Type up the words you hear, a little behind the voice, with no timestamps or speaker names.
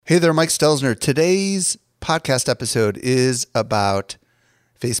Hey there, Mike Stelzner. Today's podcast episode is about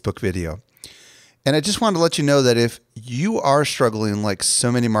Facebook video. And I just wanted to let you know that if you are struggling, like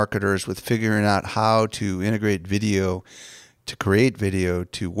so many marketers, with figuring out how to integrate video, to create video,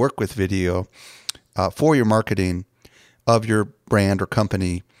 to work with video for your marketing of your brand or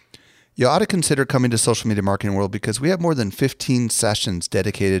company, you ought to consider coming to Social Media Marketing World because we have more than 15 sessions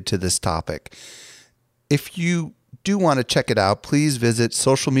dedicated to this topic. If you do want to check it out, please visit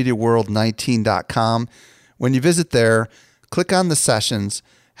socialmediaworld19.com. When you visit there, click on the sessions,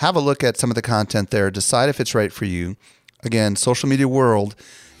 have a look at some of the content there, decide if it's right for you. Again,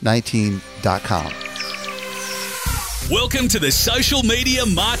 socialmediaworld19.com. Welcome to the Social Media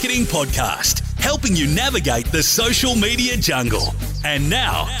Marketing Podcast, helping you navigate the social media jungle. And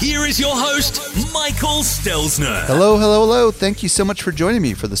now, here is your host, Michael Stelzner. Hello. Thank you so much for joining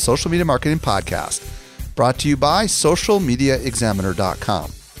me for the Social Media Marketing Podcast, brought to you by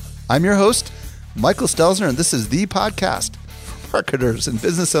socialmediaexaminer.com. I'm your host, Michael Stelzner, and this is the podcast for marketers and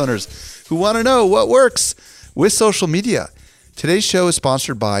business owners who want to know what works with social media. Today's show is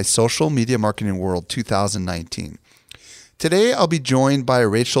sponsored by Social Media Marketing World 2019. Today, I'll be joined by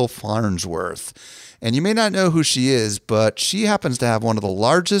Rachel Farnsworth, and you may not know who she is, but she happens to have one of the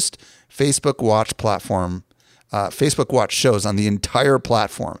largest Facebook Watch shows on the entire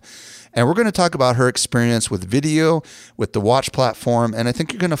platform. And we're going to talk about her experience with video, with the Watch platform, and I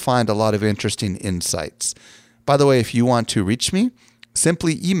think you're going to find a lot of interesting insights. By the way, if you want to reach me,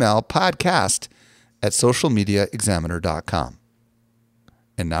 simply email podcast@socialmediaexaminer.com.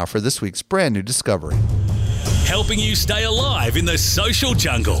 And now for this week's brand new discovery. Helping you stay alive in the social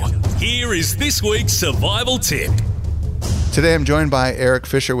jungle. Here is this week's survival tip. Today I'm joined by Eric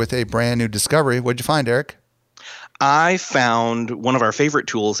Fisher with a brand new discovery. What'd you find, Eric? I found one of our favorite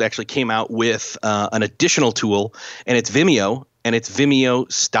tools actually came out with an additional tool, and it's Vimeo, and it's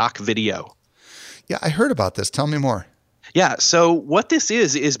Vimeo Stock Video. Yeah, I heard about this. Tell me more. Yeah, so what this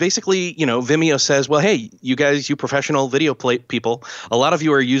is basically, Vimeo says, well, hey, you guys, you professional video people, a lot of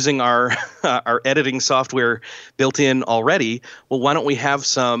you are using our our editing software built in already. Well, why don't we have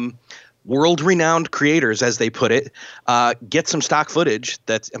some world-renowned creators, as they put it, get some stock footage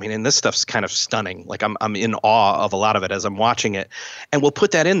and this stuff's kind of stunning. Like I'm in awe of a lot of it as I'm watching it. And we'll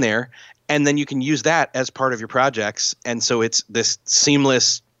put that in there, and then you can use that as part of your projects. And so it's this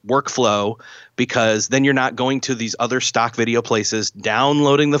seamless workflow, because then you're not going to these other stock video places,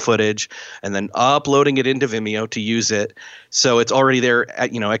 downloading the footage, and then uploading it into Vimeo to use it. So it's already there,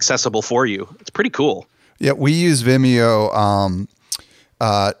 accessible for you. It's pretty cool. Yeah, we use Vimeo.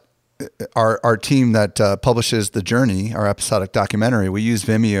 Our team that publishes The Journey, our episodic documentary, we use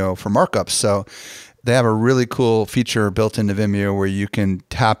Vimeo for markups. So they have a really cool feature built into Vimeo where you can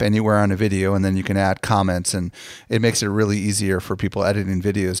tap anywhere on a video and then you can add comments, and it makes it really easier for people editing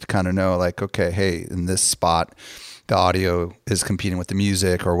videos to kind of know, like, okay, hey, in this spot, the audio is competing with the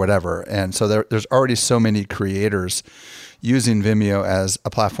music or whatever. And so there's already so many creators using Vimeo as a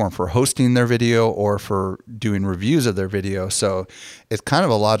platform for hosting their video or for doing reviews of their video. So it's kind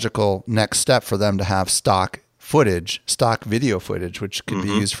of a logical next step for them to have stock video footage, which could be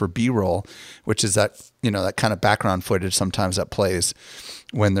used for B-roll, which is that, that kind of background footage sometimes that plays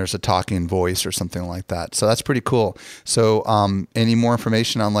when there's a talking voice or something like that. So that's pretty cool. So any more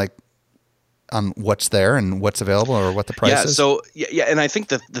information on what's there and what's available or what the price is? And I think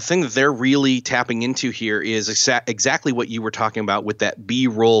the thing that they're really tapping into here is exactly what you were talking about with that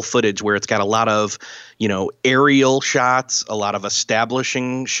B-roll footage, where it's got a lot of, aerial shots, a lot of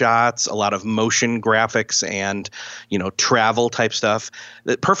establishing shots, a lot of motion graphics, and, travel type stuff.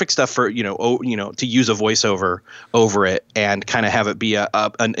 The perfect stuff for, to use a voiceover over it and kind of have it be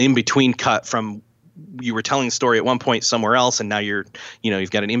an in-between cut from you were telling a story at one point somewhere else, and now you've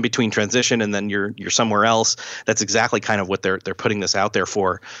got an in-between transition, and then you're somewhere else. That's exactly kind of what they're putting this out there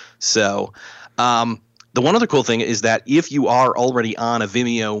for. So the one other cool thing is that if you are already on a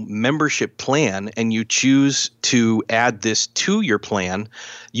Vimeo membership plan and you choose to add this to your plan,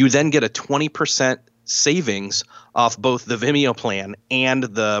 you then get a 20% savings off both the Vimeo plan and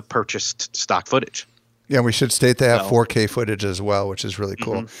the purchased stock footage. Yeah, we should state they have 4K footage as well, which is really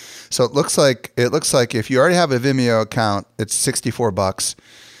cool. So it looks like if you already have a Vimeo account, it's $64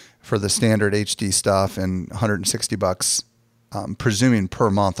 for the standard HD stuff and $160, presuming per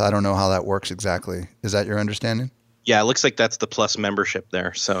month. I don't know how that works exactly. Is that your understanding? Yeah, it looks like that's the Plus membership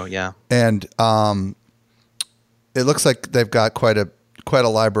there. So yeah, and it looks like they've got quite a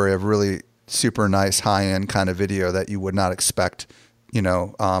library of really super nice high end kind of video that you would not expect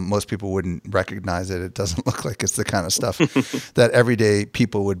most people wouldn't recognize it. It doesn't look like it's the kind of stuff that everyday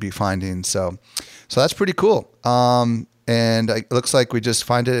people would be finding. So that's pretty cool. And it looks like we just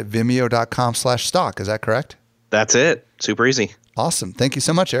find it at vimeo.com/stock. Is that correct? That's it. Super easy. Awesome. Thank you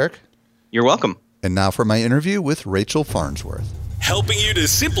so much, Eric. You're welcome. And now for my interview with Rachel Farnsworth. Helping you to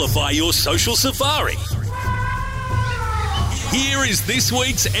simplify your social safari. Here is this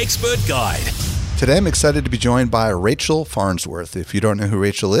week's expert guide. Today I'm excited to be joined by Rachel Farnsworth. If you don't know who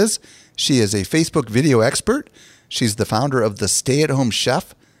Rachel is, she is a Facebook video expert. She's the founder of The Stay-at-Home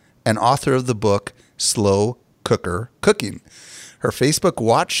Chef and author of the book Slow Cooker Cooking. Her Facebook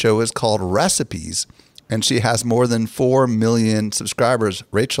watch show is called Recipes, and she has more than 4 million subscribers.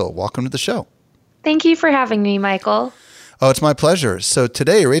 Rachel, welcome to the show. Thank you for having me, Michael. Oh, it's my pleasure. So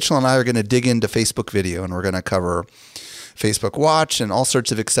today, Rachel and I are going to dig into Facebook video, and we're going to cover Facebook Watch and all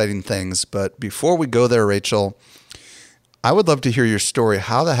sorts of exciting things. But before we go there, Rachel, I would love to hear your story.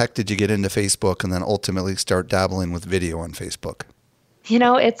 How the heck did you get into Facebook and then ultimately start dabbling with video on Facebook? You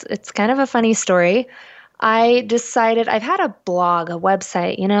know, it's kind of a funny story. I decided I've had a blog, a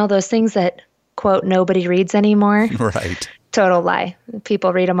website, you know, those things that, quote, nobody reads anymore. Right. Total lie.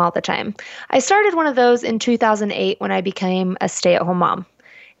 People read them all the time. I started one of those in 2008 when I became a stay-at-home mom.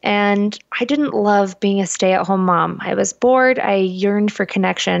 And I didn't love being a stay-at-home mom. I was bored. I yearned for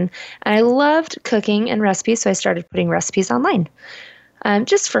connection. And I loved cooking and recipes, so I started putting recipes online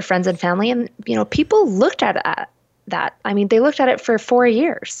just for friends and family. And, you know, people looked at that. I mean, they looked at it for 4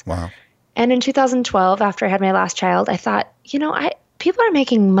 years. Wow. And in 2012, after I had my last child, I thought, you know, people are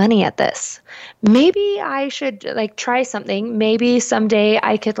making money at this. Maybe I should try something. Maybe someday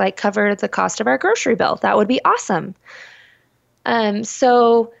I could cover the cost of our grocery bill. That would be awesome.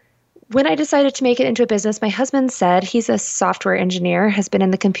 So when I decided to make it into a business, my husband said, he's a software engineer, has been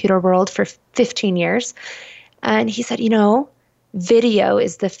in the computer world for 15 years. And he said, you know, video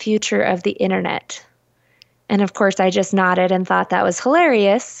is the future of the internet. And of course, I just nodded and thought that was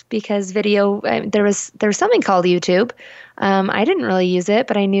hilarious because video, there was something called YouTube. I didn't really use it,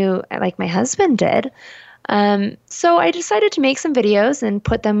 but I knew my husband did. So I decided to make some videos and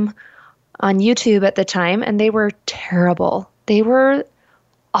put them on YouTube at the time, and they were terrible. They were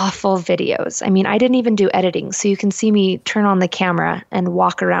awful videos. I mean, I didn't even do editing, so you can see me turn on the camera and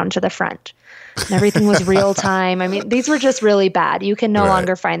walk around to the front. And everything was real time. I mean, these were just really bad. You can no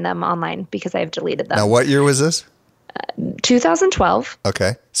longer find them online because I've deleted them. Now, what year was this? 2012.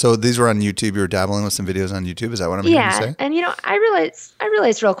 Okay. So these were on YouTube. You were dabbling with some videos on YouTube. Is that what I'm hearing you say? Yeah. And, you know, I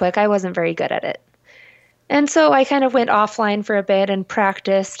realized real quick I wasn't very good at it. And so I kind of went offline for a bit and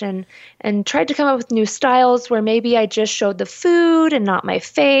practiced and tried to come up with new styles where maybe I just showed the food and not my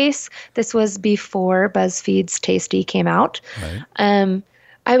face. This was before BuzzFeed's Tasty came out. Right.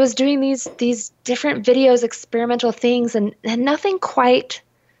 I was doing these different videos, experimental things, and nothing quite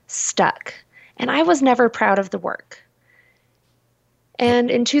stuck. And I was never proud of the work.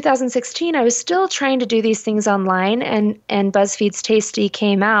 And in 2016, I was still trying to do these things online, and BuzzFeed's Tasty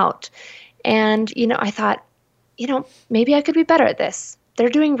came out. And, you know, I thought, you know, maybe I could be better at this. They're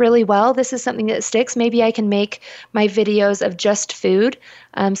doing really well. This is something that sticks. Maybe I can make my videos of just food,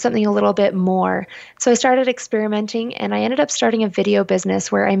 something a little bit more. So I started experimenting, and I ended up starting a video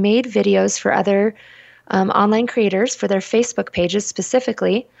business where I made videos for other online creators for their Facebook pages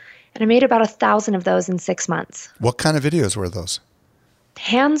specifically. And I made about 1,000 of those in 6 months. What kind of videos were those?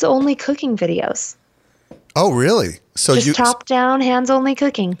 Hands-only cooking videos. Oh, really? So just top-down, hands-only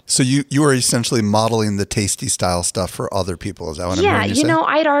cooking. So you were essentially modeling the Tasty style stuff for other people. Is that what I'm hearing you say? Yeah, you know,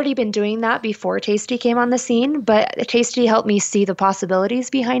 I'd already been doing that before Tasty came on the scene, but Tasty helped me see the possibilities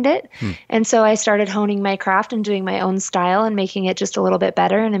behind it. And so I started honing my craft and doing my own style and making it just a little bit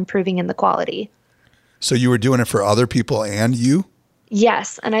better and improving in the quality. So you were doing it for other people and you?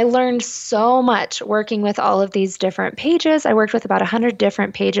 Yes, and I learned so much working with all of these different pages. I worked with about 100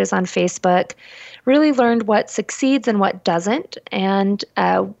 different pages on Facebook, really learned what succeeds and what doesn't, and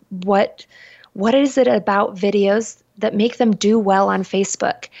what is it about videos that make them do well on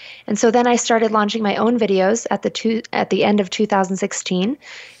Facebook. And so then I started launching my own videos at the end of 2016.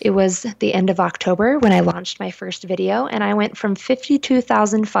 It was the end of October when I launched my first video, and I went from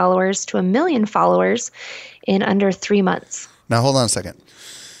 52,000 followers to 1 million followers in under 3 months. Now, hold on a second.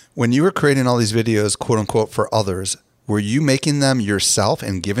 When you were creating all these videos, quote unquote, for others, were you making them yourself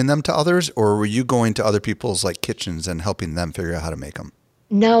and giving them to others, or were you going to other people's kitchens and helping them figure out how to make them?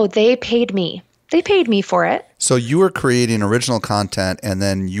 No, they paid me. They paid me for it. So you were creating original content, and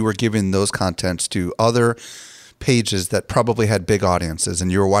then you were giving those contents to other pages that probably had big audiences, and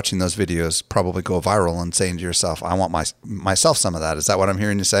you were watching those videos probably go viral and saying to yourself, I want myself some of that. Is that what I'm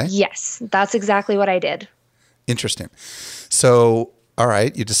hearing you say? Yes, that's exactly what I did. Interesting. So, all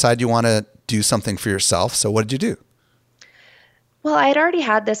right, you decide you want to do something for yourself. So what did you do? Well, I'd already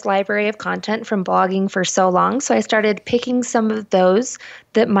had this library of content from blogging for so long, so I started picking some of those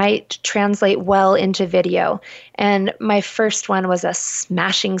that might translate well into video. And my first one was a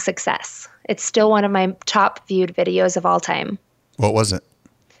smashing success. It's still one of my top viewed videos of all time. What was it?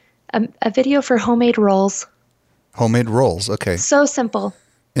 A video for homemade rolls. Homemade rolls. Okay. So simple.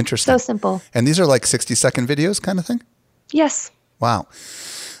 Interesting. So simple. And these are like 60-second videos kind of thing? Yes. Wow.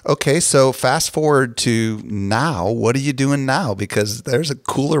 Okay, so fast forward to now. What are you doing now? Because there's a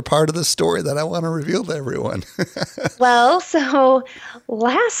cooler part of the story that I want to reveal to everyone. Well, so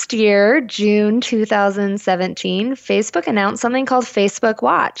last year, June 2017, Facebook announced something called Facebook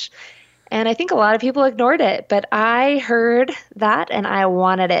Watch. And I think a lot of people ignored it, but I heard that and I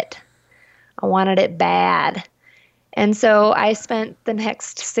wanted it. I wanted it bad. And so I spent the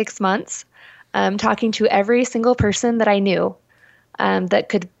next 6 months talking to every single person that I knew that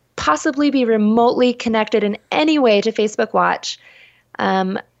could possibly be remotely connected in any way to Facebook Watch.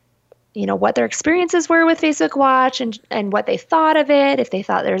 What their experiences were with Facebook Watch and what they thought of it, if they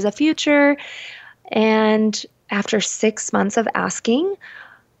thought there was a future. And after 6 months of asking,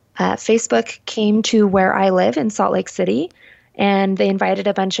 Facebook came to where I live in Salt Lake City, and they invited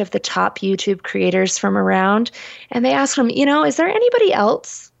a bunch of the top YouTube creators from around. And they asked them, is there anybody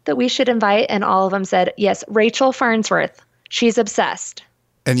else that we should invite? And all of them said, yes, Rachel Farnsworth. She's obsessed.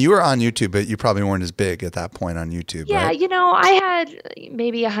 And you were on YouTube, but you probably weren't as big at that point on YouTube, yeah, right? I had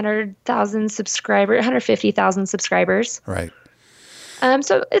maybe 100,000 subscribers, 150,000 subscribers. Right.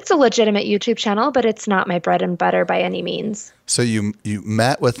 So it's a legitimate YouTube channel, but it's not my bread and butter by any means. So you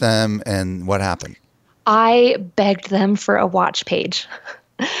met with them, and what happened? I begged them for a watch page.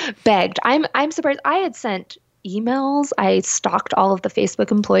 Begged. I'm surprised. I had sent emails. I stalked all of the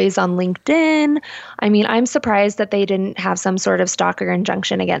Facebook employees on LinkedIn. I mean, I'm surprised that they didn't have some sort of stalker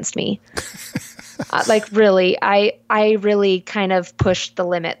injunction against me. Really, I really kind of pushed the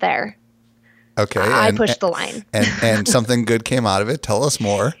limit there. Okay. I pushed the line. And something good came out of it. Tell us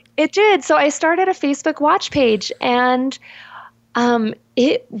more. It did. So I started a Facebook watch page, and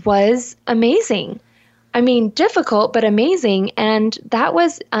it was amazing. I mean, difficult, but amazing. And that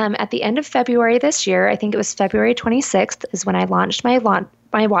was at the end of February this year. I think it was February 26th is when I launched my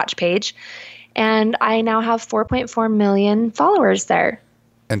watch page. And I now have 4.4 million followers there.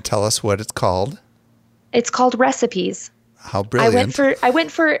 And tell us what it's called. It's called Recipes. How brilliant.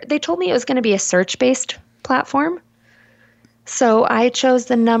 They told me it was going to be a search-based platform. So I chose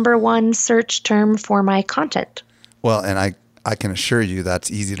the number one search term for my content. Well, and I can assure you that's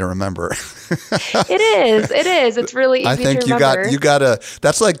easy to remember. It is. It's really easy to remember. I think you got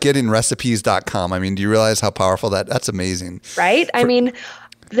that's like getting recipes.com. I mean, do you realize how powerful that's amazing. Right? I mean,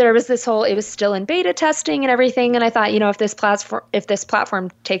 there was it was still in beta testing and everything. And I thought, if this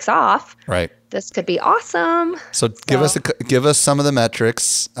platform takes off, right, this could be awesome. So give us some of the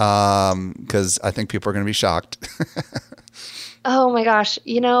metrics, because I think people are going to be shocked. Oh my gosh.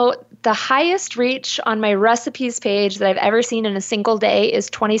 The highest reach on my recipes page that I've ever seen in a single day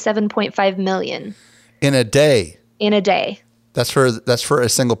is 27.5 million. In a day? In a day. That's for a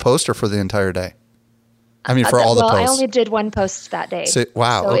single post or for the entire day? I mean, for all the posts. Well, I only did one post that day.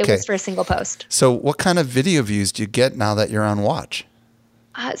 Wow, so okay. It was for a single post. So what kind of video views do you get now that you're on Watch?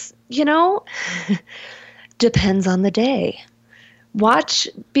 Depends on the day. Watch,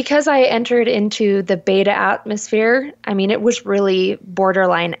 because I entered into the beta atmosphere, I mean, it was really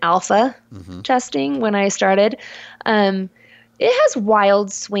borderline alpha testing when I started. It has wild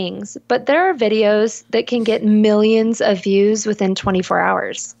swings, but there are videos that can get millions of views within 24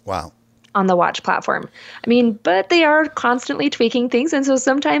 hours. Wow. On the Watch platform. I mean, but they are constantly tweaking things. And so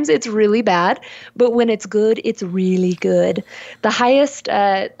sometimes it's really bad, but when it's good, it's really good. The highest,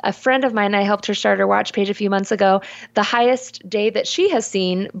 a friend of mine, I helped her start her watch page a few months ago. The highest day that she has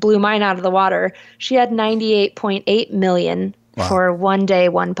seen blew mine out of the water. She had 98.8 million for one day,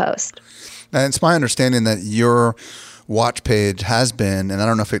 one post. And it's my understanding that your watch page has been, and I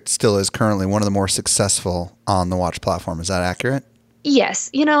don't know if it still is currently, one of the more successful on the Watch platform. Is that accurate? Yes.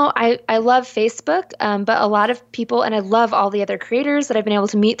 I love Facebook, but a lot of people, and I love all the other creators that I've been able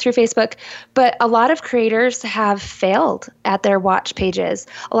to meet through Facebook, but a lot of creators have failed at their watch pages.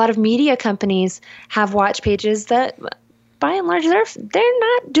 A lot of media companies have watch pages that, by and large, they're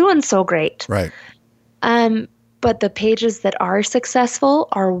not doing so great. Right. But the pages that are successful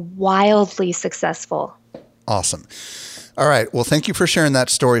are wildly successful. Awesome. All right. Well, thank you for sharing that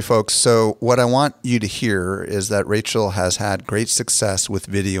story, folks. So what I want you to hear is that Rachel has had great success with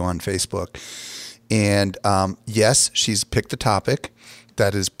video on Facebook. And yes, she's picked a topic.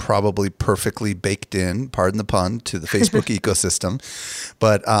 that is probably perfectly baked in, pardon the pun, to the Facebook ecosystem.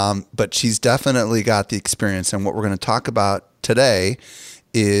 But she's definitely got the experience. And what we're going to talk about today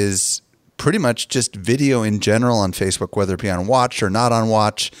is pretty much just video in general on Facebook, whether it be on Watch or not on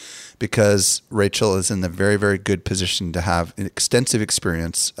Watch, because Rachel is in the very, very good position to have an extensive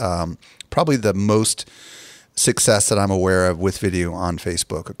experience, probably the most success that I'm aware of with video on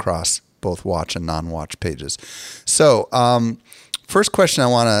Facebook across both Watch and non-Watch pages. So first question I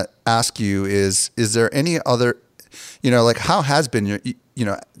want to ask you is there any other, like how has been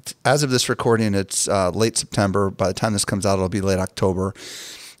your, as of this recording, it's late September. By the time this comes out, it'll be late October.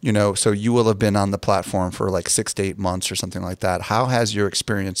 So you will have been on the platform for like 6 to 8 months or something like that. How has your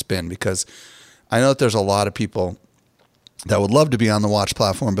experience been? Because I know that there's a lot of people that would love to be on the Watch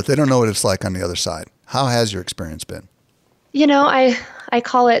platform, but they don't know what it's like on the other side. How has your experience been? I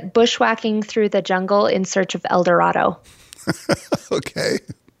call it bushwhacking through the jungle in search of El Dorado. Okay.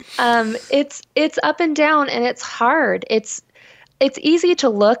 It's up and down, and it's hard. It's easy to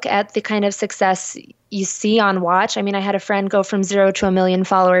look at the kind of success you see on Watch. I mean, I had a friend go from 0 to 1 million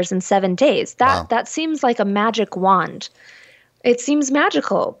followers in 7 days. That seems like a magic wand. It seems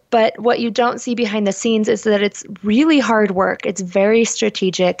magical, but what you don't see behind the scenes is that it's really hard work. It's very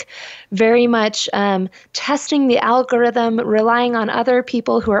strategic, very much testing the algorithm, relying on other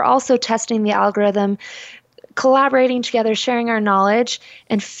people who are also testing the algorithm, collaborating together, sharing our knowledge,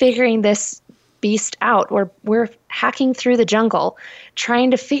 and figuring this beast out. We're hacking through the jungle, trying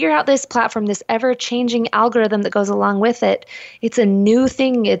to figure out this platform, this ever-changing algorithm that goes along with it. It's a new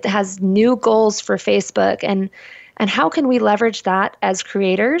thing. It has new goals for Facebook, and how can we leverage that as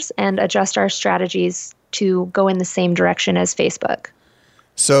creators and adjust our strategies to go in the same direction as Facebook?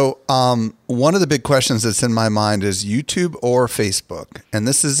 So one of the big questions that's in my mind is YouTube or Facebook, and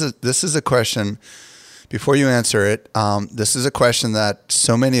this is a question. Before you answer it, this is a question that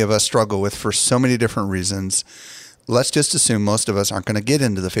so many of us struggle with for so many different reasons. Let's just assume most of us aren't going to get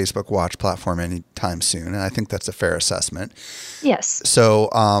into the Facebook Watch platform anytime soon, and I think that's a fair assessment. Yes. So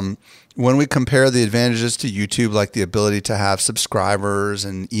when we compare the advantages to YouTube, like the ability to have subscribers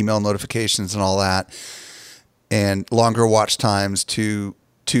and email notifications and all that, and longer watch times to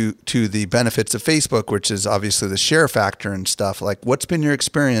the benefits of Facebook, which is obviously the share factor and stuff, like what's been your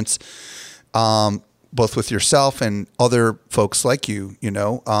experience both with yourself and other folks like you,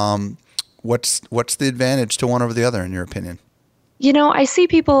 what's the advantage to one over the other in your opinion? I see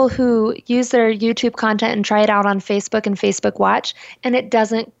people who use their YouTube content and try it out on Facebook and Facebook Watch, and it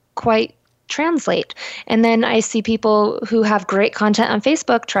doesn't quite translate. And then I see people who have great content on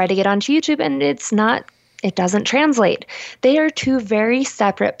Facebook try to get onto YouTube, and it doesn't translate. They are two very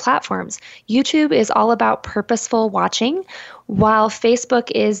separate platforms. YouTube is all about purposeful watching, while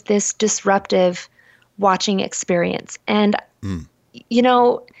Facebook is this disruptive watching experience. And,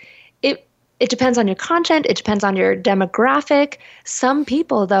 it depends on your content. It depends on your demographic. Some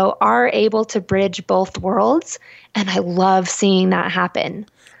people, though, are able to bridge both worlds, and I love seeing that happen.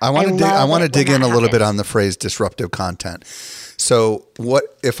 I want to dig in a little bit on the phrase disruptive content. So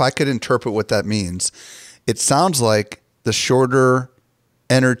what if I could interpret what that means? It sounds like the shorter,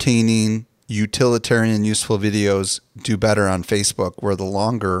 entertaining, utilitarian, useful videos do better on Facebook, where the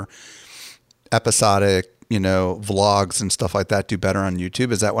longer, episodic, vlogs and stuff like that do better on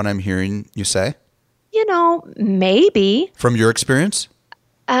YouTube. Is that what I'm hearing you say? Maybe. From your experience?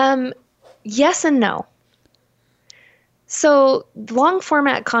 Yes and no. So long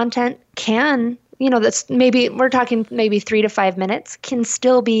format content can, that's we're talking maybe 3 to 5 minutes, can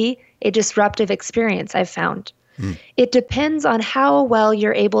still be a disruptive experience, I've found. It depends on how well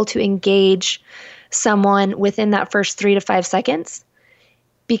you're able to engage someone within that first 3 to 5 seconds.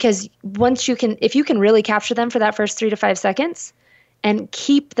 Because if you can really capture them for that first 3 to 5 seconds and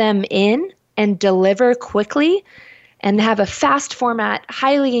keep them in and deliver quickly and have a fast format,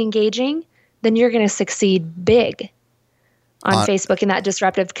 highly engaging, then you're going to succeed big on Facebook in that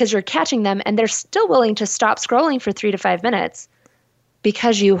disruptive, because you're catching them and they're still willing to stop scrolling for 3 to 5 minutes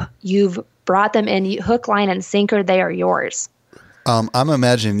because you've brought them in, hook, line, and sinker. They are yours. I'm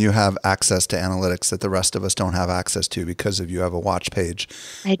imagining you have access to analytics that the rest of us don't have access to because of you have a watch page.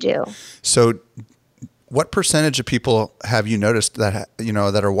 I do. So what percentage of people have you noticed that,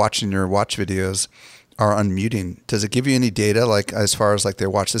 that are watching your watch videos are unmuting? Does it give you any data, like as far as like they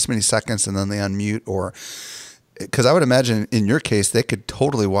watch this many seconds and then they unmute? Or because I would imagine in your case, they could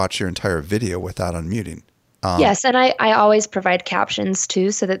totally watch your entire video without unmuting. Yes. And I always provide captions too,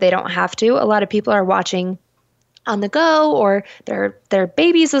 so that they don't have to. A lot of people are watching on the go, or their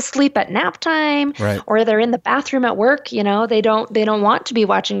baby's asleep at nap time, right, or they're in the bathroom at work. They don't want to be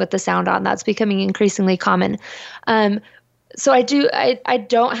watching with the sound on. That's becoming increasingly common. So I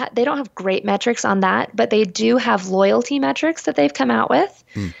don't they don't have great metrics on that, but they do have loyalty metrics that they've come out with.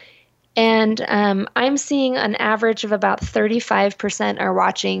 And I'm seeing an average of about 35% are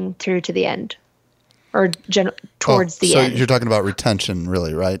watching through to the end, or towards the end. So you're talking about retention,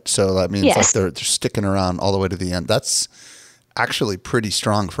 really, right? So that means like they're sticking around all the way to the end. That's actually pretty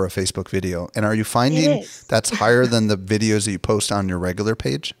strong for a Facebook video. And are you finding that's higher than the videos that you post on your regular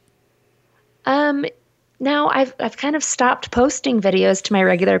page? Now I've kind of stopped posting videos to my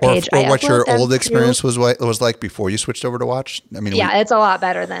regular page. Or what your old experience was like before you switched over to Watch? I mean, it's a lot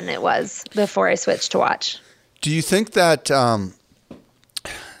better than it was before I switched to Watch. Do you think that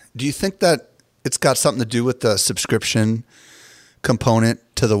it's got something to do with the subscription component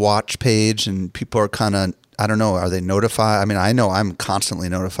to the Watch page, and people are kind of, I don't know, are they notified? I mean, I know I'm constantly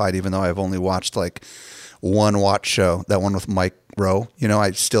notified, even though I've only watched like one Watch show, that one with Mike Rowe. You know,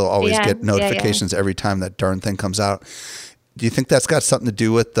 I still always get notifications every time that darn thing comes out. Do you think that's got something to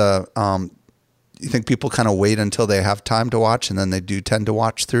do with the, you think people kind of wait until they have time to watch and then they do tend to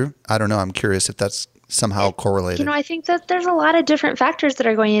watch through? I don't know. I'm curious if that's somehow correlated. You know, I think that there's a lot of different factors that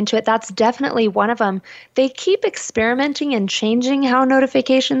are going into it. That's definitely one of them. They keep experimenting and changing how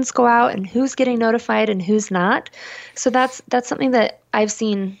notifications go out and who's getting notified and who's not. So that's something that I've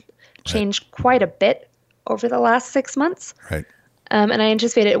seen change quite a bit over the last 6 months. Right. And I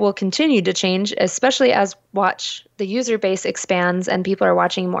anticipate it will continue to change, especially as the user base expands and people are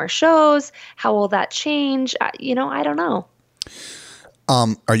watching more shows. How will that change? I don't know.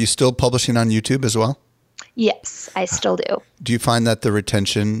 Are you still publishing on YouTube as well? Yes, I still do. Do you find that the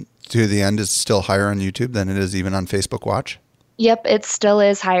retention to the end is still higher on YouTube than it is even on Facebook Watch? Yep, it still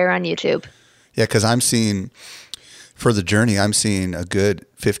is higher on YouTube. Yeah, because I'm seeing, for the journey, I'm seeing a good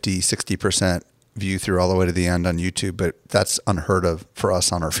 50, 60% view through all the way to the end on YouTube, but that's unheard of for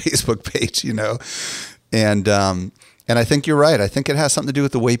us on our Facebook page, you know? And I think you're right. I think it has something to do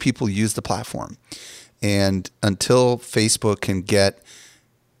with the way people use the platform. And until Facebook can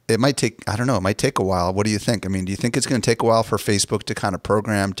it might take a while. What do you think? I mean, do you think it's going to take a while for Facebook to kind of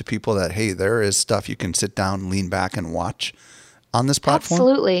program to people that, hey, there is stuff you can sit down, lean back and watch on this platform?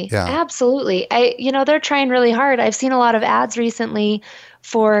 Absolutely. Yeah. Absolutely. They're trying really hard. I've seen a lot of ads recently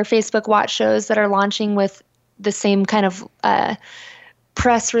for Facebook Watch shows that are launching with the same kind of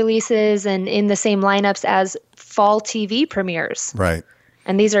press releases and in the same lineups as fall TV premieres. Right.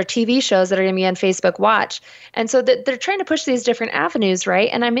 And these are TV shows that are going to be on Facebook Watch. And so they're trying to push these different avenues, right?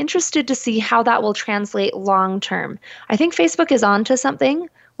 And I'm interested to see how that will translate long term. I think Facebook is onto something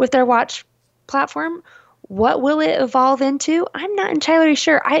with their Watch platform. What will it evolve into? I'm not entirely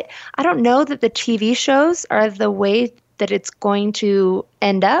sure. I don't know that the TV shows are the way that it's going to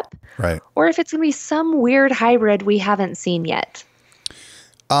end up. Right. Or if it's going to be some weird hybrid we haven't seen yet.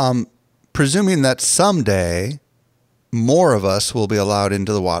 Presuming that someday more of us will be allowed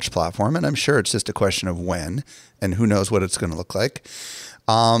into the Watch platform, and I'm sure it's just a question of when, and who knows what it's going to look like.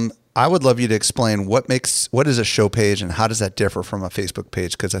 I would love you to explain what is a show page and how does that differ from a Facebook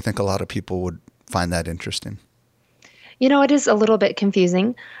page? Because I think a lot of people would find that interesting. You know, it is a little bit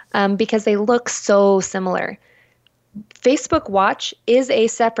confusing because they look so similar. Facebook Watch is a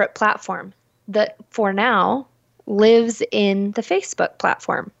separate platform that for now lives in the Facebook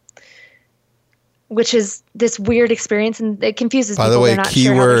platform, which is this weird experience, and it confuses people. By the way, they're not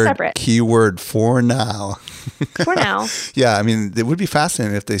sure how they're separate. Keyword for now. For now. Yeah, I mean, it would be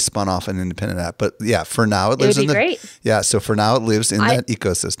fascinating if they spun off an independent app, but yeah, for now it lives in great. Yeah, so for now it lives in that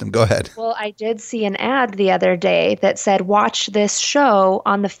ecosystem. Go ahead. Well, I did see an ad the other day that said, watch this show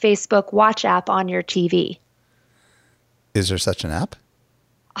on the Facebook Watch app on your TV. Is there such an app?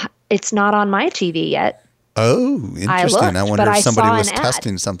 It's not on my TV yet. Oh, interesting. I wonder if somebody was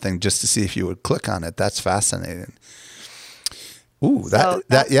testing ad. Something just to see if you would click on it. That's fascinating. Ooh,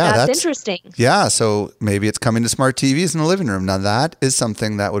 that's interesting. Yeah, so maybe it's coming to smart TVs in the living room. Now that is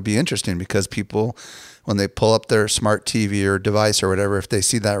something that would be interesting because people, when they pull up their smart TV or device or whatever, if they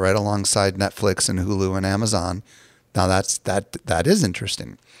see that right alongside Netflix and Hulu and Amazon, now that is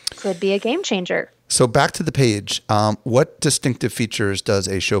interesting. Could be a game changer. So back to the page. What distinctive features does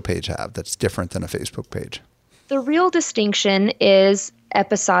a show page have that's different than a Facebook page? The real distinction is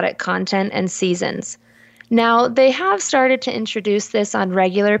episodic content and seasons. Now, they have started to introduce this on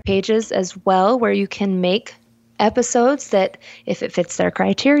regular pages as well, where you can make episodes that, if it fits their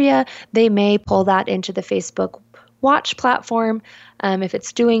criteria, they may pull that into the Facebook Watch platform if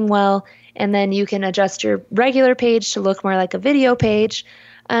it's doing well, and then you can adjust your regular page to look more like a video page.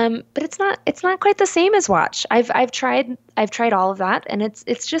 But it's not quite the same as Watch. I've tried all of that, and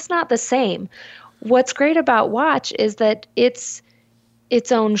it's just not the same. What's great about Watch is that it's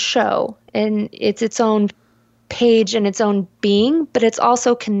its own show and it's its own page in its own being, but it's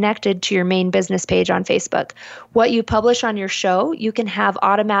also connected to your main business page on Facebook. What you publish on your show, you can have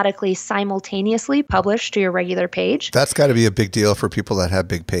automatically simultaneously published to your regular page. That's got to be a big deal for people that have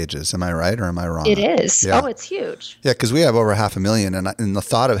big pages. Am I right or am I wrong? It is. Yeah. Oh, it's huge. Yeah, because we have over 500,000, and the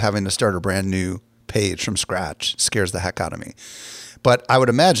thought of having to start a brand new page from scratch scares the heck out of me. But I would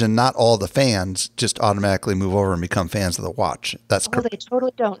imagine not all the fans just automatically move over and become fans of the watch. That's Oh, they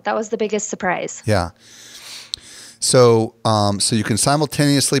totally don't. That was the biggest surprise. Yeah. So, so you can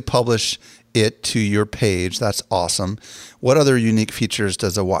simultaneously publish it to your page. That's awesome. What other unique features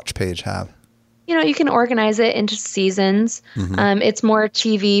does a watch page have? You know, you can organize it into seasons. It's more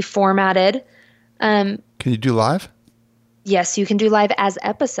TV formatted. Can you do live? Yes, you can do live as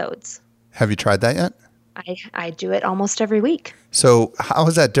episodes. Have you tried that yet? I do it almost every week. So how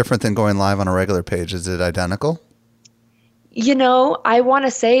is that different than going live on a regular page? Is it identical? You know, I want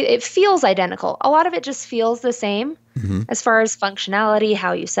to say it feels identical. A lot of it just feels the same as far as functionality,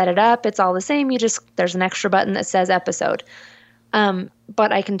 how you set it up. It's all the same. There's an extra button that says episode.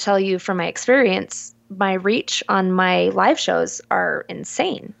 But I can tell you from my experience, my reach on my live shows are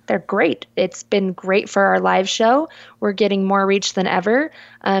insane. They're great. It's been great for our live show. We're getting more reach than ever.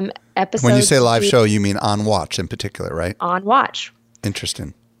 Episodes. When you say live show, you mean on watch in particular, right? On watch.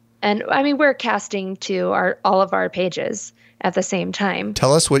 Interesting. And I mean, we're casting to all of our pages at the same time.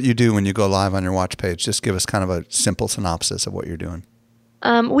 Tell us what you do when you go live on your watch page. Just give us kind of a simple synopsis of what you're doing.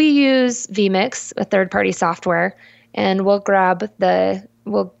 We use vMix, a third-party software, and we'll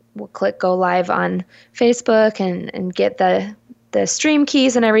click go live on Facebook and get the stream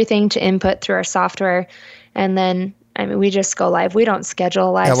keys and everything to input through our software. And then, I mean, we just go live. We don't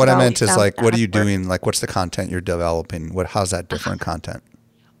schedule live. Yeah, what I meant is like, what are you doing? Like, what's the content you're developing? How's that different content?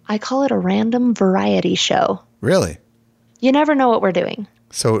 I call it a random variety show. Really? You never know what we're doing.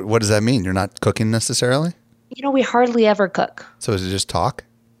 So what does that mean? You're not cooking necessarily? You know, we hardly ever cook. So is it just talk?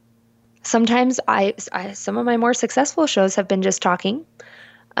 Sometimes some of my more successful shows have been just talking,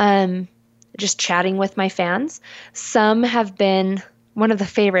 just chatting with my fans. Some have been one of the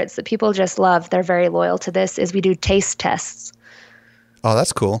favorites that people just love. They're very loyal to this is we do taste tests. Oh,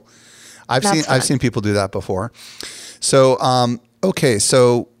 that's cool. I've seen people do that before. So, okay.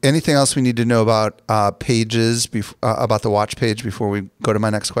 So anything else we need to know about pages, about the watch page before we go to my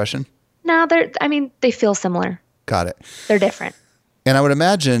next question? No, they feel similar. Got it. They're different. And I would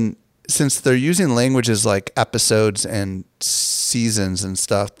imagine since they're using languages like episodes and seasons and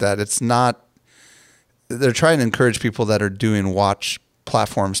stuff, that they're trying to encourage people that are doing watch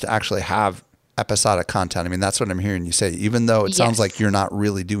platforms to actually have episodic content. I mean, that's what I'm hearing you say, even though it sounds like you're not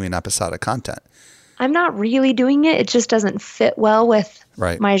really doing episodic content. I'm not really doing it. It just doesn't fit well with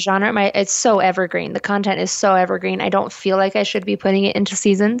right. my genre. It's so evergreen. The content is so evergreen. I don't feel like I should be putting it into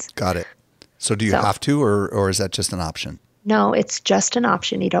seasons. Got it. So do you have to, or is that just an option? No, it's just an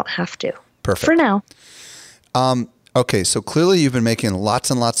option. You don't have to. Perfect. For now. Okay, so clearly you've been making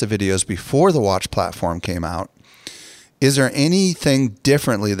lots and lots of videos before the watch platform came out. Is there anything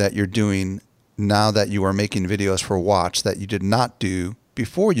differently that you're doing now that you are making videos for watch that you did not do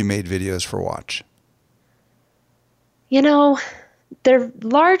before you made videos for watch? You know, they're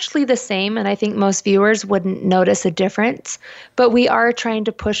largely the same, and I think most viewers wouldn't notice a difference, but we are trying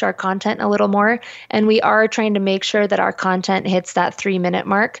to push our content a little more, and we are trying to make sure that our content hits that 3-minute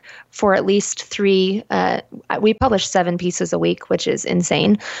mark for at least 3. We publish 7 pieces a week, which is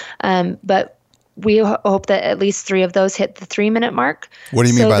insane, but we hope that at least 3 of those hit the 3-minute mark. What do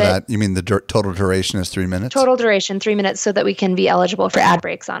you mean by that? You mean the total duration is 3 minutes? Total duration, 3 minutes, so that we can be eligible for ad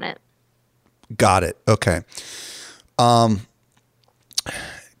breaks on it. Got it. Okay.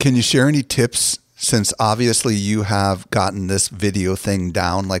 Can you share any tips, since obviously you have gotten this video thing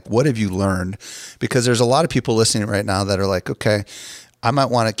down? Like, what have you learned? Because there's a lot of people listening right now that are like, okay, I might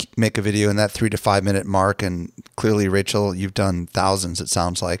want to make a video in that 3 to 5 minute mark. And clearly, Rachel, you've done thousands, it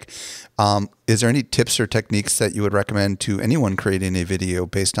sounds like. Is there any tips or techniques that you would recommend to anyone creating a video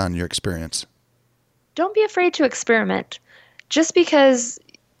based on your experience? Don't be afraid to experiment. Just because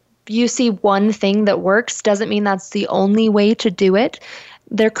you see one thing that works doesn't mean that's the only way to do it.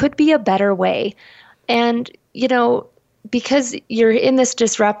 There could be a better way. And, you know, because you're in this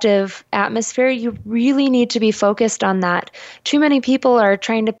disruptive atmosphere, you really need to be focused on that. Too many people are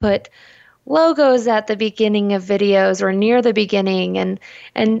trying to put logos at the beginning of videos or near the beginning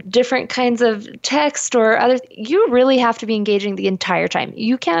and different kinds of text or other. You really have to be engaging the entire time.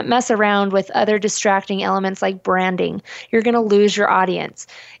 You can't mess around with other distracting elements like branding. You're going to lose your audience.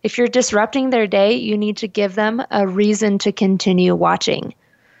 If you're disrupting their day, you need to give them a reason to continue watching.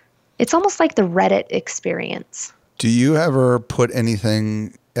 It's almost like the Reddit experience. Do you ever put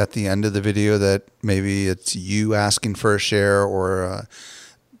anything at the end of the video that maybe it's you asking for a share or a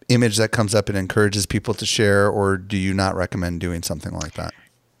image that comes up and encourages people to share, or do you not recommend doing something like that?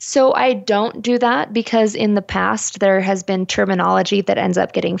 So I don't do that because in the past there has been terminology that ends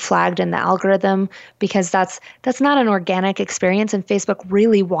up getting flagged in the algorithm because that's not an organic experience, and Facebook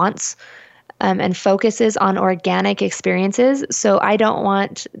really wants and focuses on organic experiences. So I don't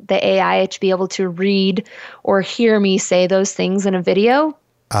want the AI to be able to read or hear me say those things in a video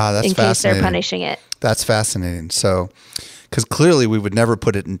That's in case they're punishing it. That's fascinating. So, because clearly we would never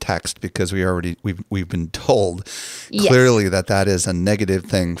put it in text because we've been told clearly that is a negative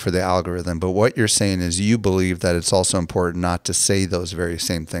thing for the algorithm. But what you're saying is you believe that it's also important not to say those very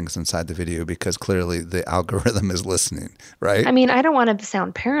same things inside the video because clearly the algorithm is listening, right? I mean, I don't want to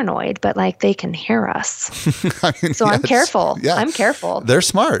sound paranoid, but like they can hear us. So I'm careful. Yeah. I'm careful. They're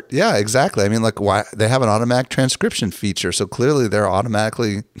smart. Yeah, exactly. I mean, like why they have an automatic transcription feature. So clearly they're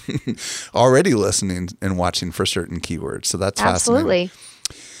automatically already listening and watching for certain keywords. So that's absolutely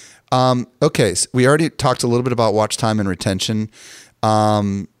fascinating. Okay, so we already talked a little bit about watch time and retention.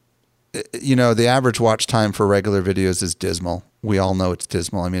 The average watch time for regular videos is dismal. We all know it's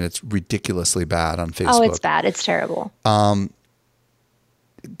dismal. I mean, it's ridiculously bad on Facebook. Oh, it's bad. It's terrible. Can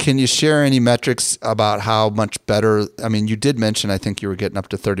you share any metrics about how much better? I mean, you did mention, I think you were getting up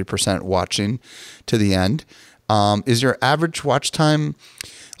to 30% watching to the end. Is your average watch time...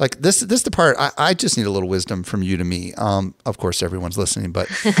 Like this is the part I just need a little wisdom from you to me. Of course, everyone's listening, but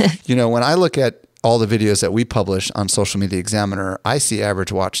when I look at all the videos that we publish on Social Media Examiner, I see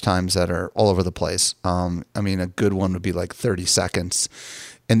average watch times that are all over the place. I mean, a good one would be like 30 seconds.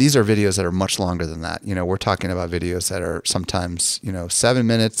 And these are videos that are much longer than that. We're talking about videos that are sometimes, 7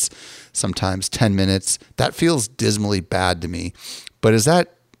 minutes, sometimes 10 minutes. That feels dismally bad to me. But is that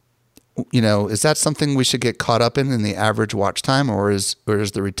something we should get caught up in the average watch time, or is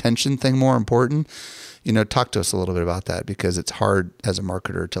the retention thing more important? Talk to us a little bit about that because it's hard as a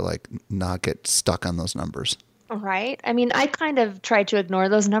marketer to like not get stuck on those numbers. Right. I mean, I kind of try to ignore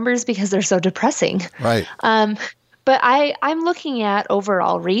those numbers because they're so depressing. Right. But I'm looking at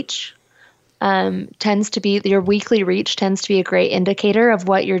overall reach. Your weekly reach tends to be a great indicator of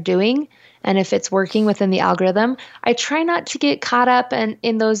what you're doing. And if it's working within the algorithm, I try not to get caught up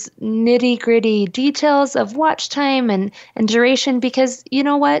in those nitty gritty details of watch time and duration because you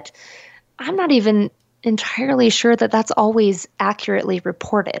know what? I'm not even entirely sure that that's always accurately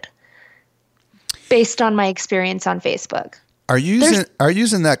reported based on my experience on Facebook. Are you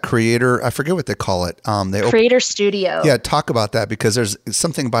using that creator? I forget what they call it. Creator Studio. Yeah, talk about that because there's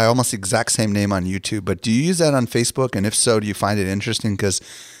something by almost the exact same name on YouTube. But do you use that on Facebook? And if so, do you find it interesting? Because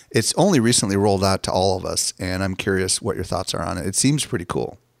it's only recently rolled out to all of us, and I'm curious what your thoughts are on it. It seems pretty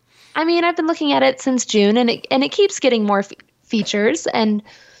cool. I mean, I've been looking at it since June, and it keeps getting more features, and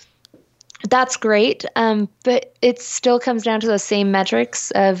that's great. But it still comes down to those same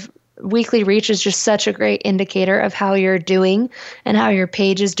metrics of weekly reach is just such a great indicator of how you're doing and how your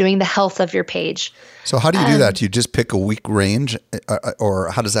page is doing, the health of your page. So how do you do that? Do you just pick a week range or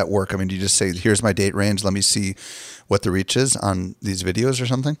how does that work? I mean, do you just say, here's my date range. Let me see what the reach is on these videos or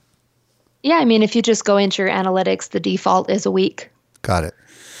something? Yeah. I mean, if you just go into your analytics, the default is a week. Got it.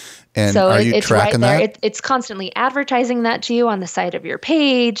 And so are you it's tracking right there. that? It's constantly advertising that to you on the side of your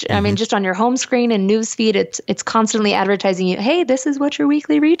page. Mm-hmm. I mean, just on your home screen and newsfeed, it's constantly advertising you, hey, this is what your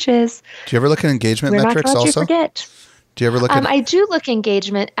weekly reach is. Do you ever look at engagement metrics also? We're not going to let you forget. Do you ever look at I do look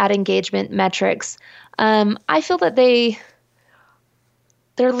at engagement metrics. I feel that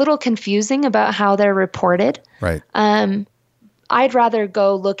they're a little confusing about how they're reported. Right. I'd rather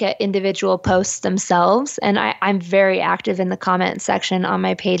go look at individual posts themselves, and I'm very active in the comment section on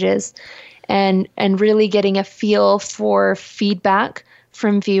my pages, and really getting a feel for feedback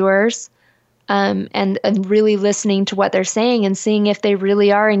from viewers, and really listening to what they're saying and seeing if they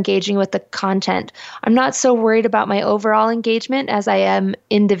really are engaging with the content. I'm not so worried about my overall engagement as I am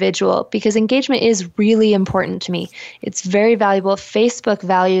individual, because engagement is really important to me. It's very valuable. Facebook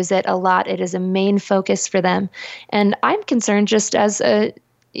values it a lot. It is a main focus for them. And I'm concerned just as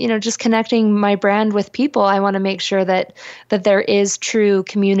just connecting my brand with people. I want to make sure that there is true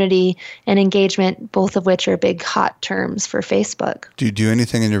community and engagement, both of which are big hot terms for Facebook. Do you do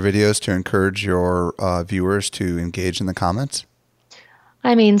anything in your videos to encourage your viewers to engage in the comments?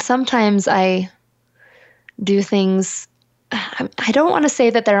 I mean, sometimes I do things, I don't want to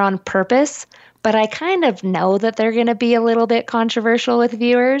say that they're on purpose, but I kind of know that they're going to be a little bit controversial with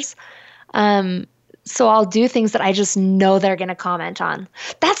viewers. So I'll do things that I just know they're going to comment on.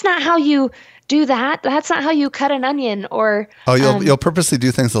 That's not how you do that. That's not how you cut an onion or... Oh, you'll purposely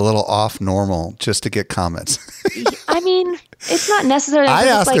do things a little off normal just to get comments. I mean, it's not necessarily. I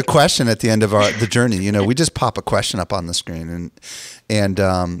ask a question at the end of the journey. You know, we just pop a question up on the screen, and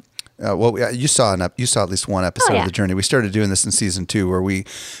you saw at least one episode of the journey. We started doing this in season 2, where we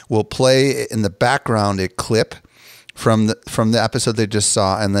will play in the background a clip from the episode they just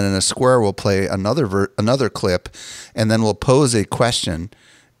saw, and then in a square we'll play another clip, and then we'll pose a question.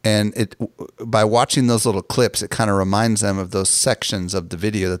 And by watching those little clips, it kind of reminds them of those sections of the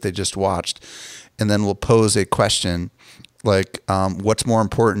video that they just watched. And then we'll pose a question like, what's more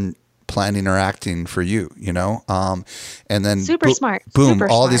important, planning or acting for you, you know? And then smart. Boom, Super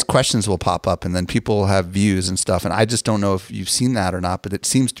all smart. these questions will pop up, and then people have views and stuff. And I just don't know if you've seen that or not, but it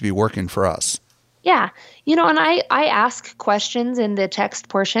seems to be working for us. Yeah. You know, and I ask questions in the text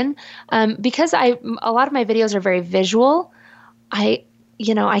portion because a lot of my videos are very visual. I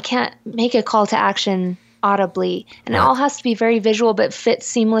can't make a call to action audibly, and it all has to be very visual but fit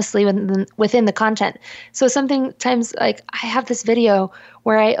seamlessly within the content. So sometimes, like, I have this video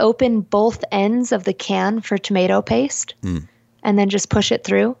where I open both ends of the can for tomato paste and then just push it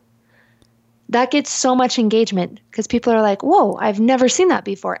through. That gets so much engagement because people are like, whoa, I've never seen that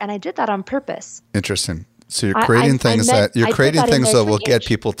before. And I did that on purpose. Interesting. So you're creating things that will get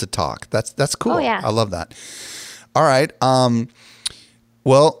people to talk. That's cool. Oh, yeah. I love that. All right.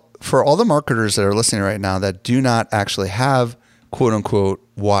 Well, for all the marketers that are listening right now that do not actually have quote unquote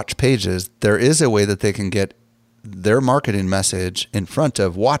watch pages, there is a way that they can get their marketing message in front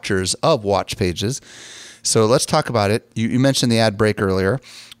of watchers of watch pages. So let's talk about it. You mentioned the ad break earlier.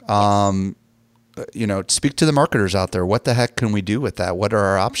 Speak to the marketers out there. What the heck can we do with that? What are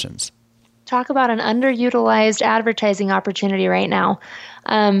our options? Talk about an underutilized advertising opportunity right now.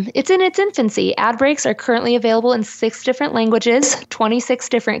 It's in its infancy. Ad breaks are currently available in 6 different languages, 26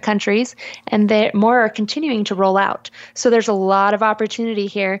 different countries, and more are continuing to roll out. So there's a lot of opportunity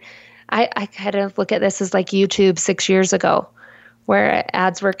here. I kind of look at this as like YouTube 6 years ago, where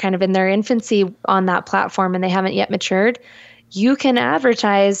ads were kind of in their infancy on that platform and they haven't yet matured. You can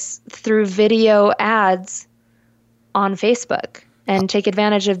advertise through video ads on Facebook and take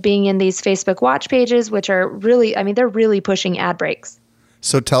advantage of being in these Facebook watch pages, which are really, they're really pushing ad breaks.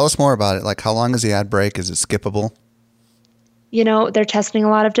 So tell us more about it. Like, how long is the ad break? Is it skippable? You know, they're testing a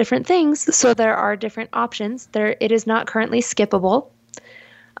lot of different things. So there are different options. It is not currently skippable.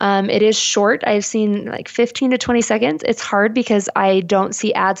 It is short. I've seen like 15 to 20 seconds. It's hard because I don't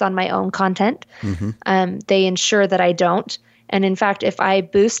see ads on my own content. Mm-hmm. They ensure that I don't. And in fact, if I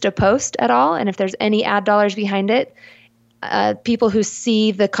boost a post at all, and if there's any ad dollars behind it, people who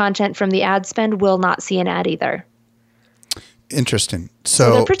see the content from the ad spend will not see an ad either. Interesting.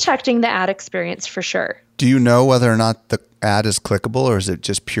 So they're protecting the ad experience for sure. Do you know whether or not the ad is clickable, or is it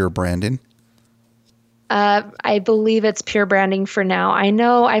just pure branding? I believe it's pure branding for now. I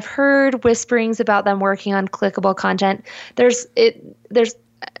know I've heard whisperings about them working on clickable content. There's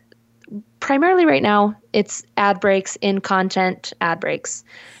primarily right now, it's ad breaks in content, ad breaks,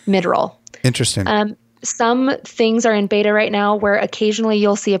 mid-roll. Interesting. Some things are in beta right now where occasionally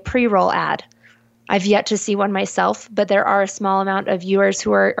you'll see a pre-roll ad. I've yet to see one myself, but there are a small amount of viewers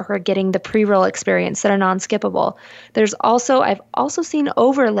who are getting the pre-roll experience that are non-skippable. I've also seen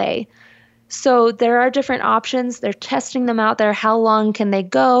overlay. So there are different options. They're testing them out there. How long can they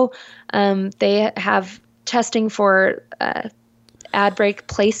go? They have testing for ad break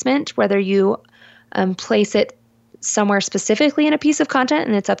placement, whether you place it somewhere specifically in a piece of content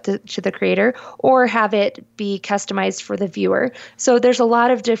and it's up to the creator, or have it be customized for the viewer. So there's a lot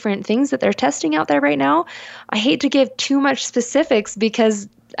of different things that they're testing out there right now. I hate to give too much specifics because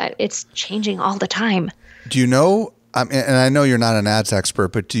it's changing all the time. Do you know, and I know you're not an ads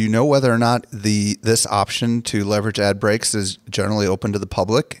expert, but do you know whether or not this option to leverage ad breaks is generally open to the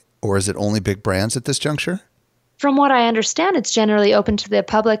public, or is it only big brands at this juncture? From what I understand, it's generally open to the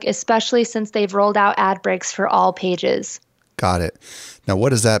public, especially since they've rolled out ad breaks for all pages. Got it. Now, what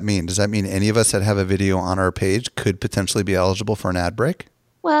does that mean? Does that mean any of us that have a video on our page could potentially be eligible for an ad break?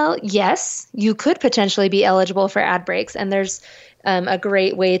 Well, yes, you could potentially be eligible for ad breaks, and there's a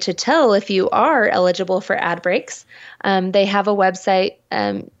great way to tell if you are eligible for ad breaks. They have a website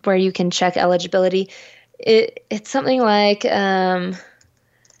where you can check eligibility. It's something like you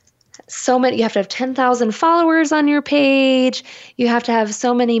have to have 10,000 followers on your page. You have to have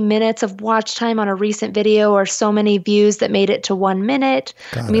so many minutes of watch time on a recent video, or so many views that made it to 1 minute.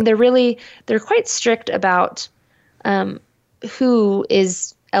 They're quite strict about who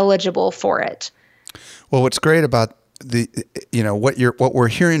is eligible for it. Well, what's great about what we're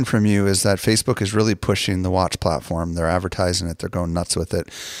hearing from you is that Facebook is really pushing the Watch platform. They're advertising it. They're going nuts with it.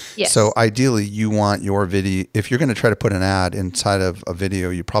 Yes. So ideally, you want your video. If you're going to try to put an ad inside of a video,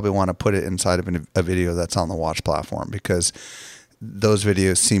 you probably want to put it inside of a video that's on the Watch platform, because those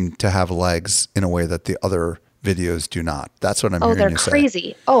videos seem to have legs in a way that the other videos do not. That's what I'm hearing you say. Oh, they're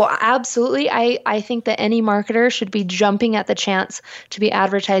crazy. Oh, absolutely. I think that any marketer should be jumping at the chance to be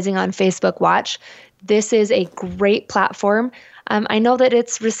advertising on Facebook Watch. This is a great platform. I know that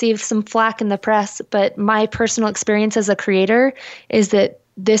it's received some flack in the press, but my personal experience as a creator is that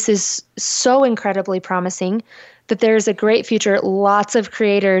this is so incredibly promising, that there's a great future. Lots of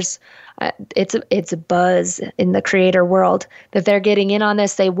creators, it's a buzz in the creator world that they're getting in on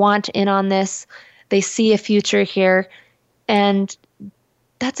this. They want in on this. They see a future here, and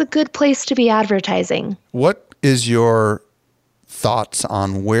that's a good place to be advertising. What is your thoughts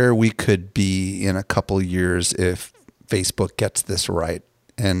on where we could be in a couple years if Facebook gets this right?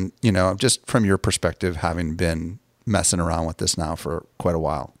 And, just from your perspective, having been messing around with this now for quite a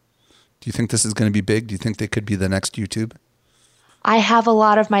while, do you think this is going to be big? Do you think they could be the next YouTube? I have a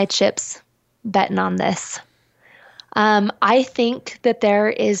lot of my chips betting on this. I think that there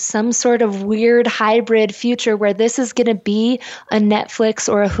is some sort of weird hybrid future where this is going to be a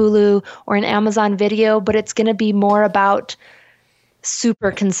Netflix or a Hulu or an Amazon Video, but it's going to be more about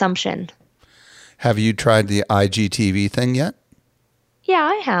super consumption. Have you tried the IGTV thing yet? Yeah,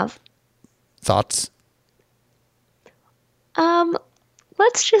 I have. Thoughts?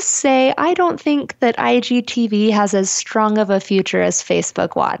 Let's just say I don't think that IGTV has as strong of a future as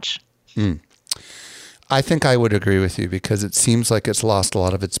Facebook Watch. I think I would agree with you, because it seems like it's lost a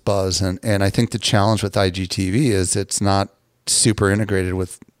lot of its buzz. And I think the challenge with IGTV is it's not super integrated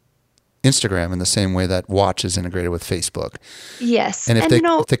with Instagram in the same way that Watch is integrated with Facebook. Yes. And if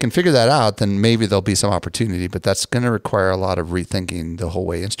they can figure that out, then maybe there'll be some opportunity, but that's going to require a lot of rethinking the whole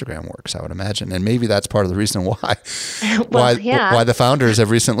way Instagram works, I would imagine. And maybe that's part of the reason why why the founders have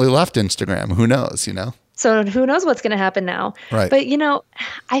recently left Instagram. Who knows, So who knows what's going to happen now. Right. But,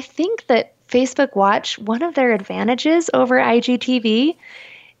 I think that Facebook Watch, one of their advantages over IGTV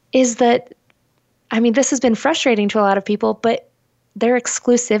is that, this has been frustrating to a lot of people, but their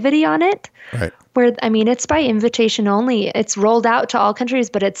exclusivity on it, right? Where, it's by invitation only. It's rolled out to all countries,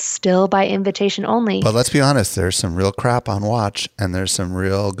 but it's still by invitation only. But let's be honest, there's some real crap on Watch, and there's some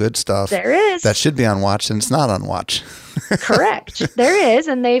real good stuff there is that should be on Watch, and it's not on Watch. Correct. There is,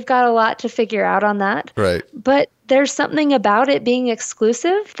 and they've got a lot to figure out on that. Right. But there's something about it being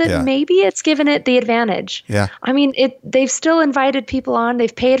exclusive that maybe it's given it the advantage. Yeah. They've still invited people on.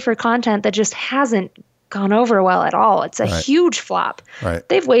 They've paid for content that just hasn't gone over well at all. It's a huge flop. Right.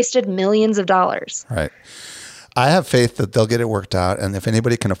 They've wasted millions of dollars. Right. I have faith that they'll get it worked out. And if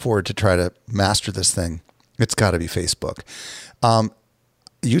anybody can afford to try to master this thing, it's got to be Facebook.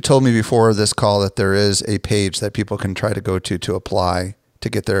 You told me before this call that there is a page that people can try to go to apply to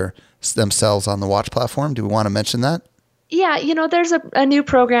get themselves on the Watch platform. Do we want to mention that? Yeah. There's a new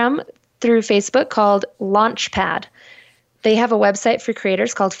program through Facebook called Launchpad. They have a website for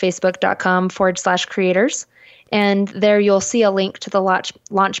creators called facebook.com/creators. And there you'll see a link to the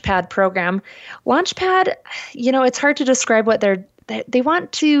Launchpad program. Launchpad, it's hard to describe what they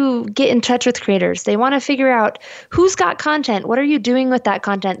want to get in touch with creators. They want to figure out who's got content. What are you doing with that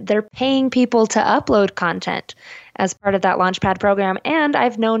content? They're paying people to upload content as part of that Launchpad program. And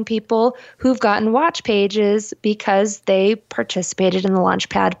I've known people who've gotten watch pages because they participated in the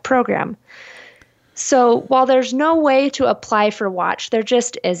Launchpad program. So while there's no way to apply for Watch, there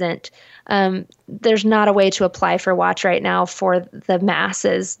just isn't. There's not a way to apply for Watch right now for the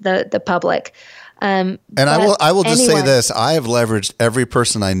masses, the public. And I will just say this: I have leveraged every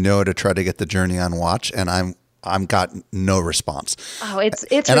person I know to try to get the journey on Watch, and I'm got no response. Oh, it's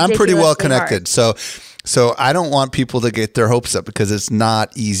and I'm pretty well hard. connected, so I don't want people to get their hopes up, because it's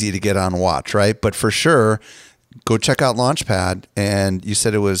not easy to get on Watch, right? But for sure, go check out Launchpad. And you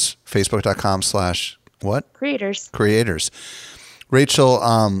said it was facebook.com/what? Creators.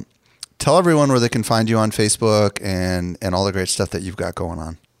 Rachel, tell everyone where they can find you on Facebook and all the great stuff that you've got going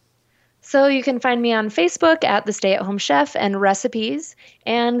on. So you can find me on Facebook at The Stay at Home Chef and Recipes.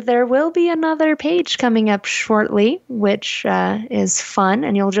 And there will be another page coming up shortly, which is fun.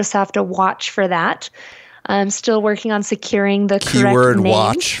 And you'll just have to watch for that. I'm still working on securing the correct keyword name.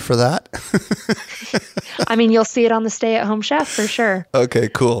 Watch for that. You'll see it on The Stay at Home Chef for sure. Okay,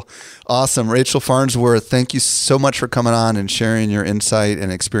 cool. Awesome. Rachel Farnsworth, thank you so much for coming on and sharing your insight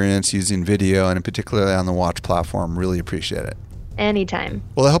and experience using video, and in particular on the Watch platform. Really appreciate it. Anytime.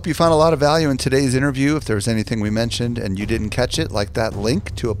 Well, I hope you found a lot of value in today's interview. If there was anything we mentioned and you didn't catch it, like that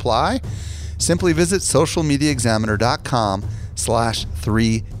link to apply, Simply visit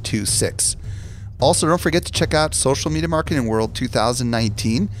socialmediaexaminer.com/326. Also, don't forget to check out Social Media Marketing World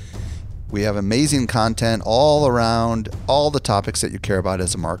 2019. We have amazing content all around all the topics that you care about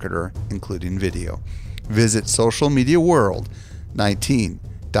as a marketer, including video. Visit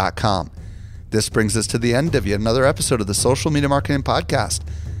socialmediaworld19.com. This brings us to the end of yet another episode of the Social Media Marketing Podcast.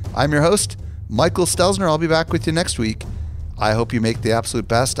 I'm your host, Michael Stelzner. I'll be back with you next week. I hope you make the absolute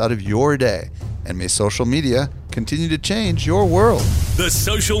best out of your day, and may social media continue to change your world. The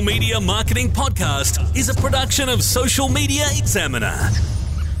Social Media Marketing Podcast is a production of Social Media Examiner.